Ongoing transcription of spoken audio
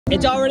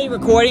It's already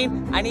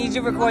recording. I need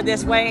you to record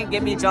this way and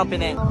get me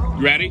jumping in.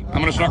 You ready? I'm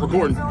gonna start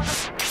recording.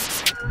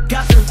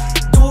 Got some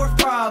dwarf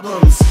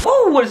problems.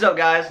 Woo, what is up,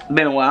 guys?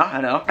 Been a while,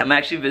 I know. I'm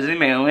actually visiting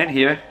Maryland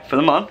here for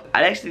the month.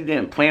 I actually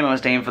didn't plan on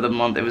staying for the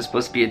month. It was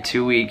supposed to be a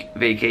 2-week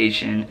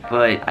vacation,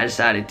 but I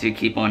decided to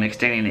keep on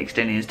extending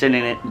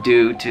it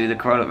due to the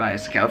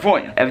coronavirus in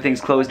California.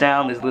 Everything's closed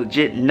down. There's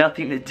legit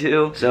nothing to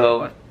do,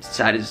 so I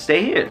decided to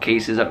stay here.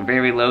 Cases are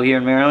very low here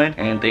in Maryland,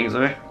 and things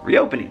are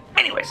reopening.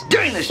 Anyways,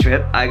 during this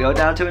trip, I go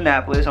down to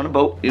Annapolis on a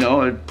boat, you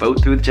know, a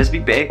boat through the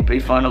Chesapeake Bay. Pretty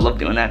fun. I love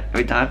doing that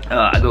every time.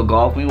 I go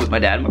golfing with my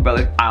dad and my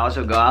brother. I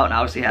also go out and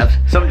obviously have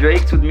some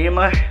drinks with me and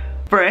my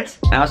friends.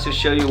 I also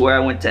show you where I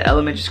went to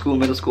elementary school,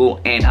 middle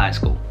school, and high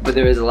school. But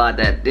there is a lot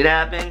that did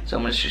happen, so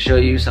I'm gonna show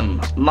you some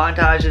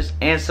montages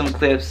and some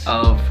clips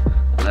of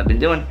what I've been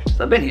doing since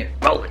I've been here.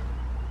 Roll it.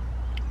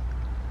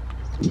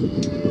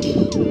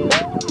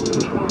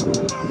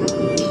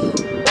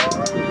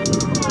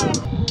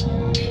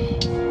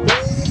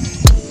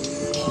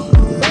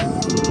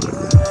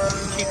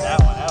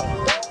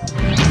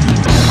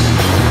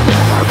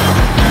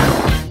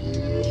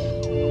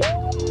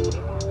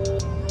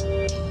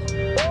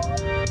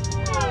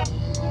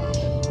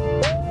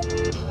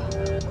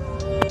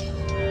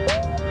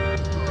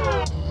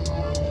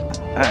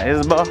 Alright,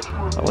 here's the ball.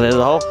 Oh, there's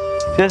a hole.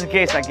 Just in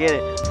case I get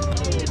it.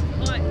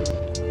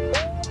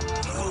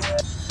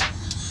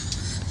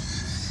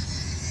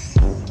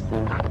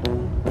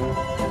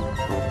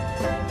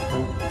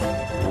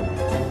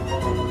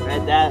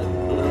 Read that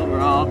a little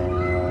wrong.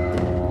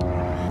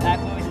 Back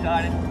when we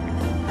started.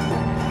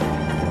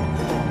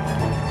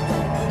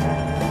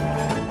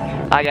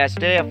 Hi guys,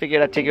 today I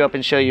figured I'd take you up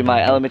and show you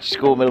my elementary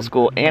school, middle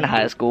school, and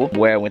high school.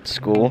 Where I went to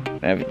school,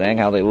 and everything,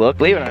 how they look.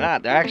 Believe it or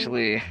not, they're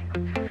actually...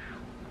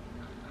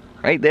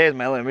 Right there is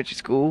my elementary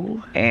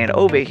school, and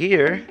over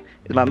here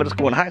is my middle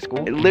school and high school.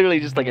 It's literally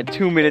just like a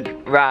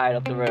 2-minute ride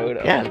up the road.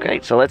 Yeah, it's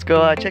great. So let's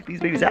go check these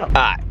babies out. All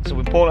right, so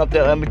we're pulling up the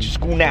elementary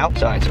school now.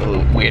 Sorry, it's a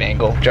little weird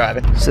angle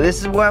driving. So this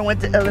is where I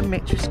went to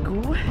elementary school.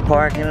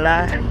 Parking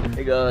lot.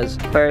 It goes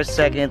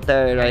 1st, 2nd,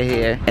 3rd right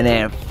here, and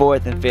then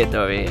 4th and 5th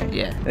over here.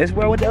 Yeah, this is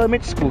where I went to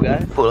elementary school,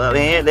 guys. Pull up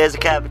in here. There's the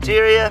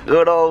cafeteria.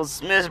 Good old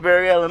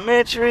Smithsburg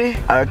Elementary.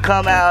 I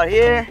come out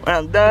here when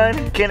I'm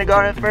done.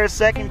 Kindergarten,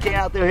 1st, 2nd, came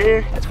out through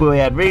here. That's where we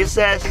had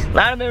recess. A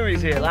lot of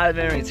memories here. A lot of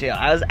memories here.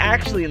 I was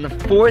actually in the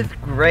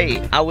 4th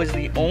grade. I was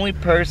the only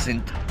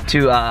person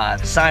to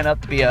sign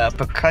up to be a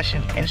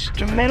percussion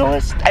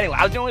instrumentalist. Anyway,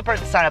 I was the only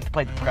person to sign up to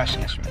play the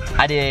percussion instrument.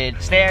 I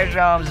did snare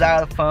drums,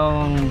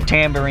 xylophone,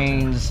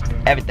 tambourines,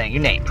 everything, you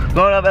name it.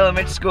 Growing up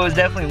elementary school is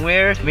definitely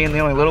weird, being the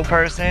only little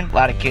person. A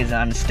lot of kids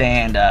don't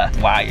understand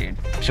why you're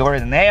shorter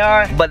than they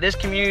are. But this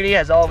community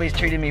has always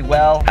treated me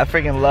well. I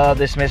freaking love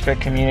this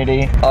Smithsburg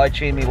community. Always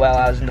treated me well.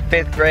 I was in the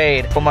 5th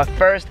grade. For my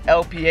first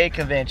LPA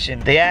convention,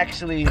 they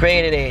actually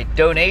created a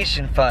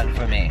donation fund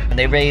for me. And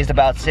they raised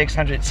about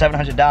 $600,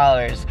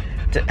 $700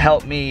 to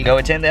help me go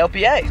attend the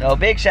LPA. So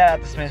big shout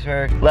out to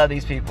Smithsburg. Love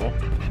these people.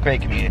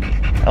 Great community.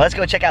 Now let's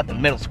go check out the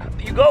middle school.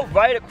 You go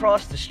right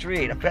across the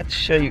street. I forgot to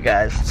show you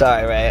guys.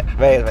 Sorry, Ray's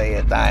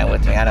ready to dying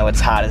with me. I know it's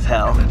hot as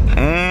hell.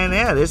 And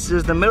yeah, this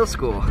is the middle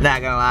school.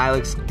 Not gonna lie, it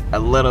looks a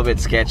little bit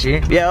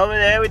sketchy. Yeah, over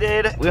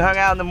there we hung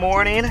out in the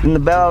morning and the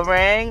bell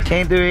rang.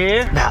 Came through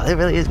here. Now there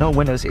really is no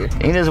windows here. You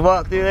can just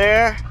walk through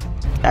there.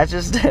 That's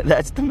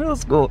the middle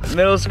school.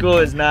 Middle school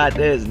is not,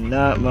 there's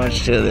not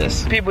much to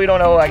this. People who don't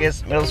know, I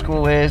guess middle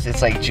school is,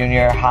 it's like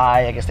junior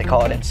high, I guess they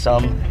call it in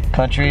some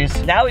countries.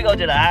 Now we go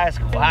to the high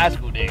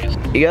school days.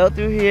 You go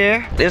through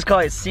here, this is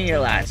called senior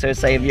line. So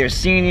it's like if you're a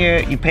senior,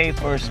 you pay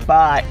for a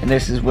spot, and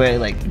this is where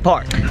like you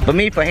park. But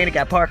me, for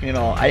handicap parking and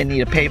all, I didn't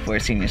need to pay for a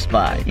senior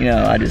spot. You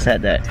know, I just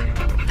had that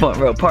front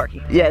row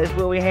parking. Yeah, this is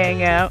where we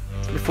hang out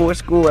before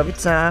school every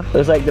time.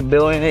 Looks like the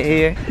building in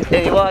here.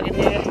 Then you walk in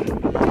here.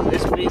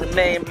 This will be the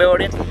main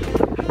building.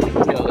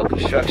 You know what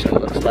construction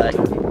looks like.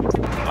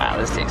 Wow,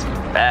 this takes me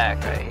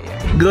back right here.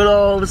 Good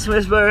old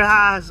Smithsburg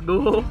High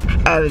School.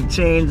 I haven't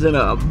changed in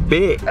a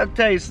bit. I'll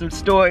tell you some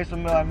stories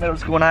from middle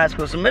school and high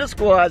school. So middle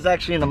school, I was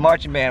actually in the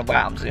marching band.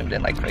 Wow, I'm zoomed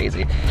in like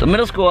crazy. So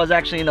middle school, I was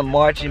actually in the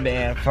marching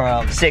band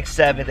from 6th,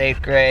 7th,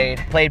 8th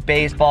grade. Played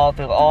baseball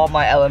through all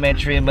my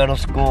elementary and middle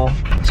school.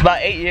 It's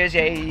about 8 years,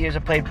 yeah, 8 years I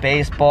played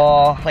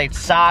baseball. Played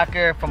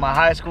soccer for my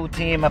high school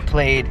team. I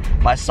played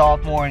my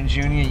sophomore and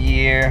junior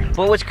year.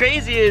 But what's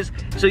crazy is,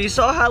 so you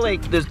saw how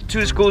like the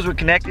 2 schools were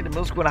connected, the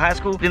middle school and high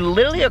school? Then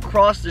literally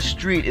across the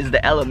street is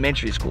the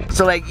elementary school.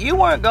 So like you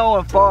weren't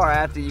going far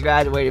after you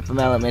graduated from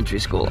elementary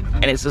school.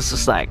 And it's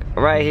just like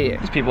right here.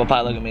 These people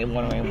probably look at me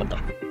wondering what the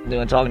f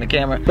doing talking to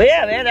camera. But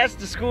yeah, man, that's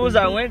the schools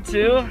I went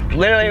to.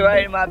 Literally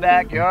right in my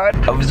backyard.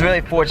 I was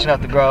really fortunate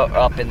enough to grow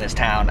up in this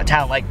town. A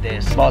town like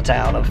this, small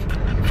town of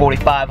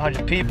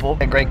 4,500 people.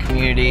 A great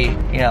community,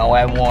 you know,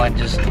 everyone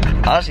just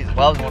honestly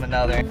loves one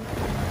another.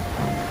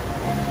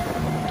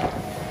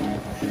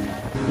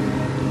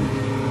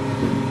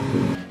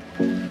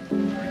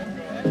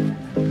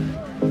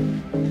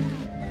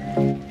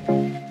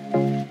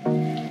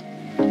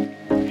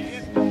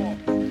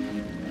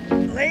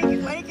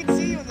 Lane can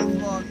see you in this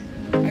vlog.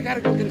 I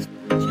gotta go get his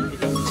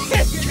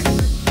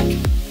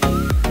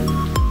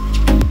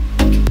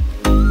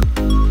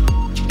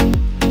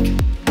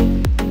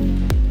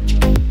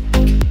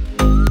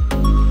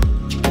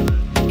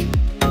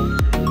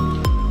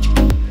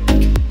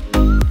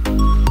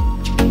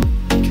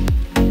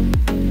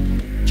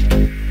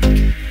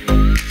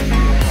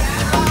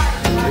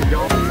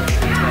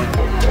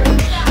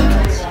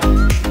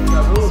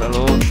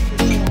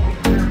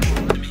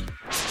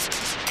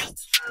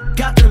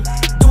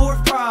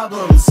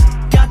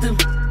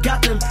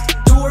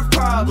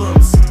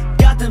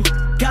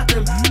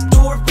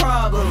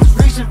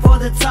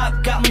the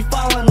top, got me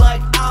falling